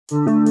Hi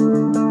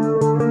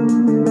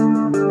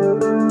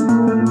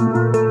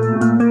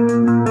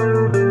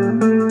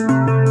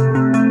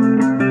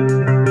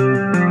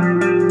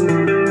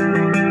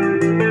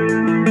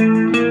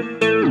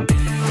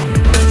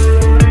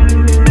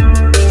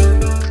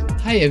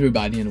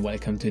everybody and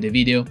welcome to the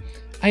video.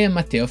 I am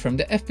Matteo from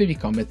the FPV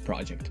Combat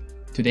project.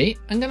 Today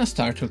I'm gonna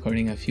start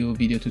recording a few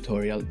video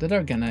tutorials that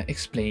are gonna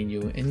explain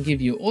you and give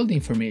you all the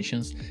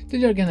informations that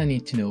you're gonna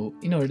need to know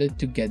in order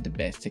to get the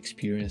best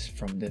experience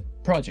from the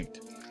project.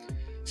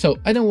 So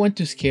I don't want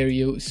to scare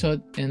you,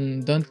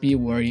 and don't be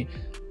worried.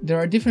 There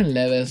are different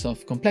levels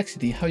of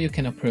complexity how you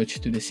can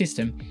approach to the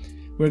system.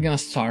 We're gonna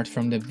start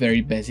from the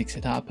very basic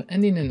setup,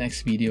 and in the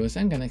next videos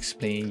I'm gonna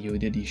explain you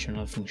the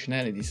additional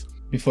functionalities.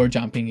 Before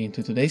jumping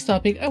into today's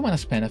topic, I wanna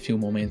spend a few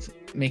moments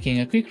making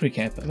a quick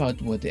recap about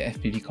what the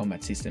FPV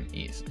Combat system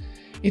is.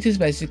 It is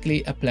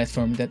basically a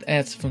platform that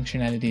adds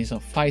functionalities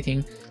of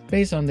fighting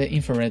based on the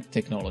infrared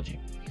technology.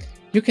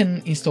 You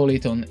can install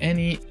it on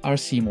any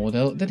RC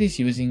model that is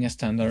using a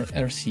standard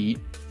RC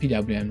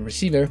PWM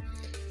receiver.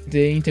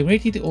 The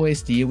integrated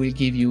OSD will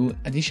give you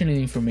additional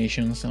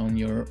information on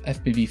your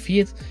FPV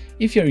feed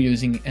if you're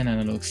using an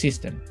analog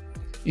system.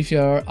 If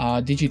you are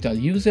a digital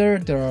user,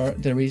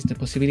 there is the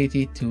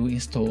possibility to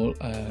install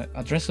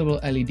addressable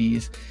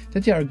LEDs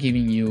that are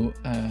giving you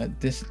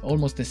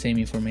almost the same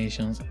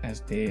information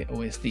as the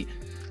OSD.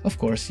 Of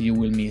course, you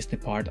will miss the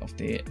part of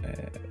the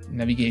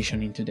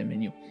navigation into the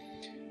menu.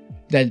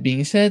 That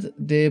being said,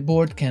 the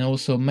board can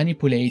also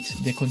manipulate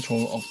the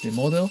control of the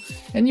model,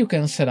 and you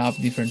can set up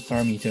different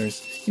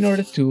parameters in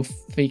order to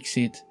fix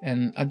it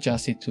and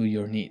adjust it to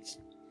your needs.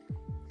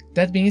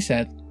 That being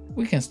said,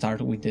 we can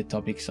start with the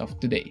topics of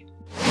today.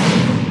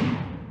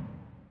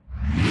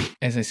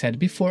 As I said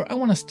before, I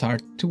want to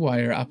start to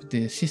wire up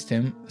the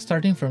system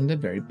starting from the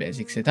very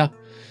basic setup.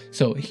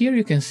 So here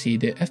you can see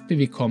the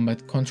FPV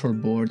Combat control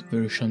board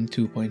version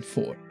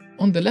 2.4.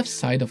 On the left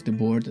side of the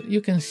board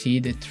you can see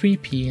the 3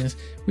 pins,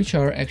 which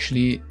are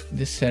actually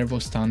the servo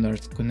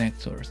standard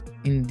connectors.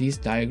 In this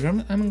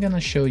diagram I'm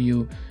gonna show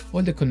you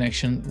all the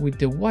connection with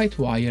the white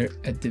wire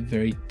at the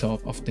very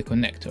top of the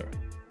connector.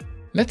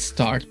 Let's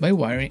start by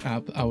wiring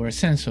up our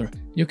sensor.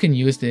 You can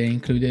use the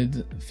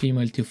included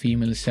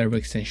female-to-female servo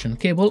extension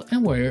cable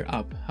and wire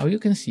up, how you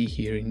can see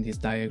here in this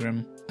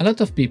diagram. A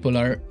lot of people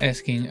are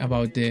asking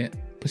about the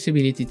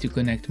possibility to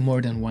connect more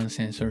than one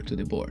sensor to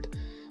the board.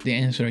 The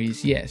answer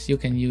is yes, you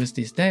can use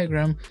this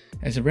diagram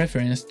as a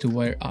reference to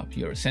wire up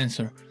your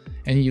sensor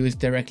and use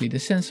directly the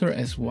sensor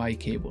as Y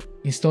cable.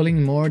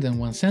 Installing more than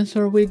one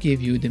sensor will give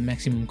you the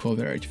maximum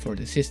coverage for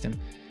the system,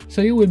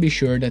 so you will be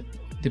sure that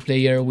the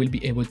player will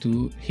be able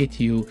to hit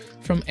you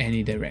from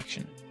any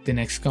direction. The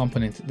next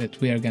component that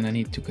we are gonna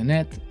need to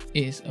connect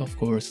is of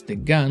course the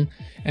gun,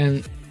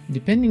 and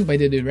depending by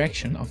the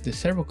direction of the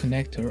servo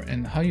connector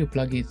and how you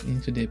plug it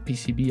into the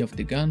PCB of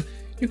the gun,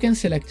 you can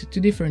select 2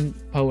 different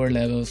power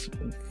levels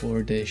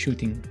for the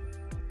shooting.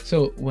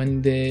 So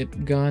when the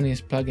gun is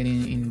plugged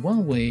in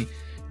one way,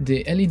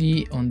 the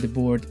LED on the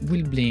board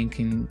will blink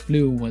in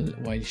blue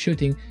while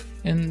shooting,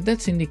 and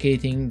that's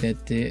indicating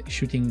that the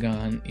shooting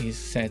gun is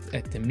set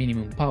at the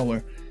minimum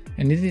power,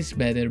 and it is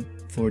better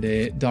for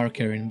the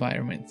darker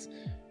environments.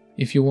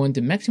 If you want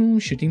the maximum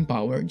shooting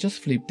power, just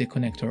flip the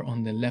connector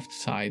on the left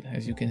side,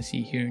 as you can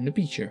see here in the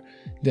picture.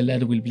 The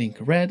LED will blink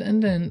red,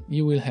 and then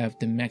you will have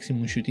the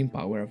maximum shooting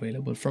power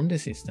available from the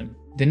system.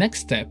 The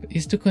next step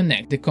is to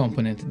connect the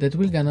component that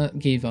will gonna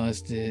give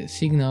us the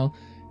signal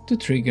to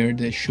trigger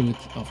the shoot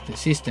of the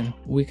system.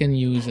 We can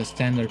use a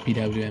standard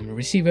PWM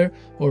receiver,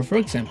 or for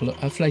example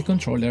a flight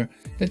controller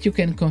that you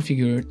can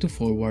configure to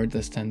forward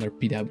the standard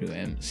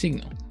PWM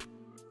signal.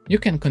 You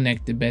can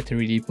connect the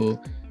battery LiPo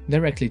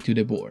directly to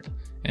the board,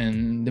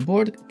 and the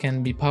board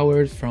can be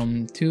powered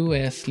from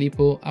 2S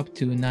LiPo up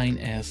to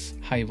 9S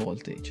high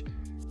voltage.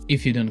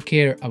 If you don't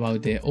care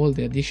about all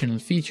the additional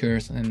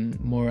features and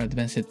more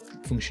advanced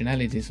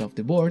functionalities of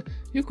the board,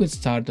 you could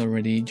start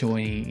already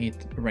enjoying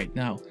it right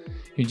now.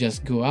 You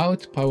just go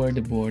out, power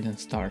the board and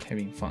start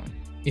having fun.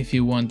 If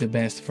you want the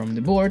best from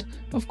the board,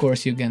 of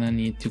course you're gonna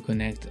need to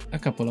connect a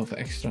couple of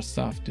extra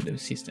stuff to the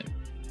system.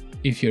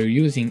 If you're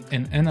using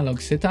an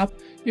analog setup,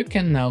 you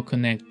can now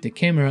connect the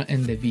camera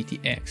and the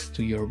VTX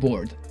to your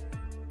board.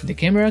 The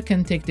camera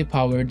can take the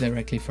power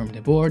directly from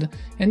the board,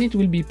 and it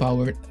will be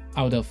powered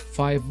out of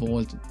 5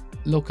 volt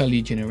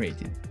locally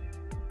generated.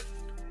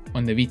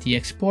 On the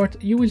VTX port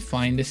you will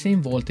find the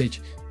same voltage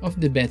of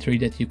the battery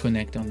that you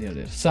connect on the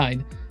other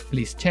side.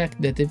 Please check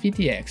that the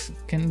VTX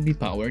can be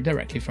powered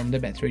directly from the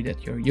battery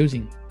that you're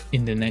using.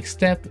 In the next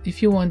step,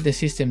 if you want the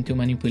system to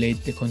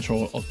manipulate the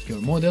control of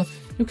your model,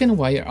 you can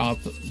wire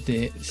up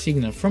the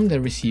signal from the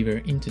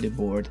receiver into the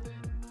board,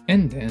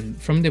 and then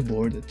from the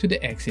board to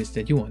the axis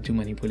that you want to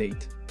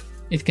manipulate.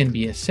 It can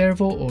be a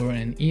servo or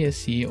an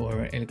ESC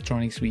or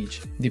electronic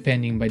switch,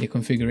 depending by the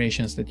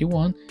configurations that you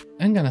want.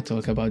 I'm gonna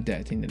talk about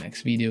that in the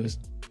next videos.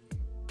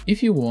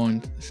 If you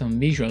want some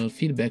visual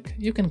feedback,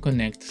 you can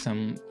connect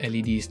some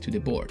LEDs to the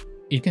board.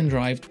 You can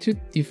drive 2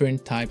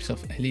 different types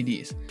of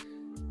LEDs.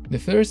 The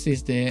first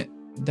is the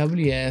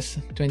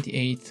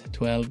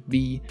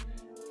WS2812B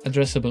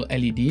addressable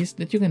LEDs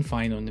that you can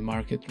find on the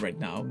market right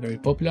now, very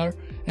popular,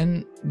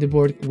 and the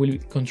board will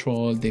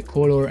control the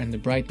color and the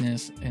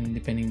brightness, and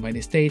depending by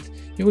the state,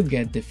 you will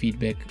get the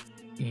feedback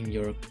in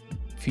your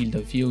field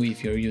of view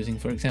if you're using,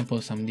 for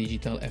example, some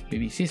digital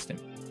FPV system.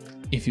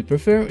 If you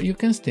prefer, you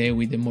can stay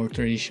with the more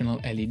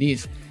traditional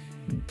LEDs,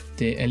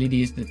 the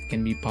LEDs that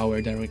can be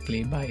powered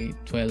directly by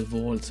 12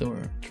 volts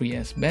or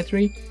 3S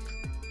battery,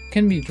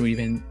 can be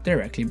driven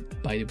directly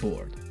by the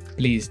board.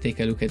 Please take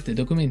a look at the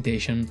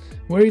documentation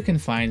where you can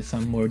find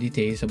some more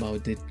details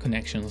about the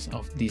connections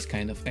of these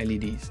kind of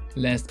LEDs.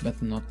 Last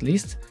but not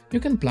least, you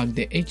can plug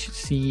the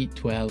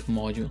HC12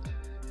 module.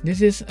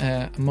 This is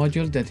a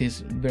module that is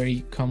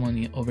very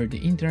common over the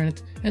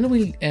internet and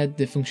will add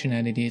the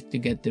functionality to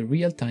get the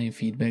real-time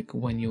feedback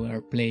when you are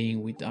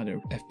playing with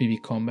other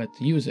FPV Combat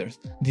users.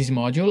 This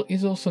module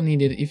is also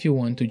needed if you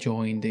want to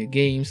join the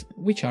games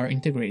which are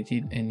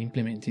integrated and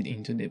implemented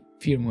into the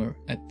firmware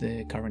at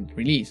the current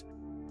release.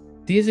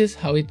 This is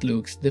how it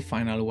looks, the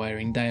final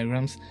wiring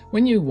diagrams,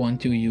 when you want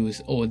to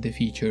use all the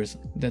features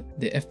that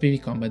the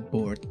FPV Combat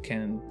board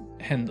can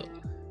handle.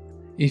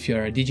 If you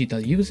are a digital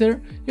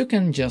user, you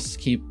can just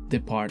skip the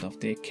part of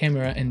the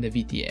camera and the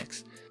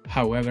VTX.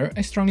 However,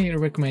 I strongly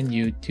recommend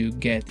you to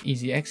get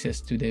easy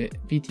access to the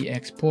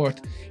VTX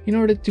port in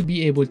order to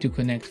be able to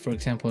connect, for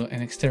example,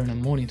 an external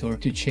monitor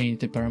to change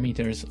the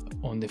parameters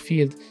on the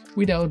field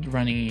without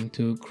running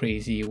into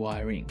crazy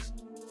wirings.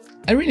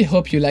 I really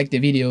hope you liked the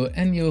video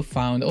and you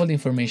found all the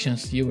information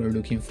you were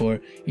looking for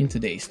in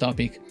today's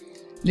topic.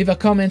 Leave a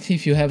comment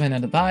if you have an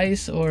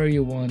advice or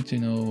you want to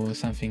know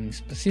something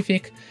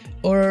specific,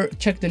 or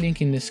check the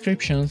link in the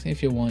description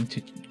if you want to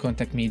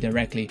contact me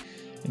directly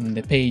in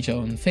the page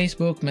on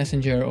Facebook,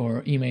 Messenger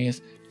or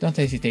emails. Don't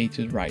hesitate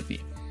to write me.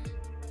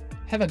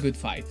 Have a good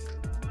fight!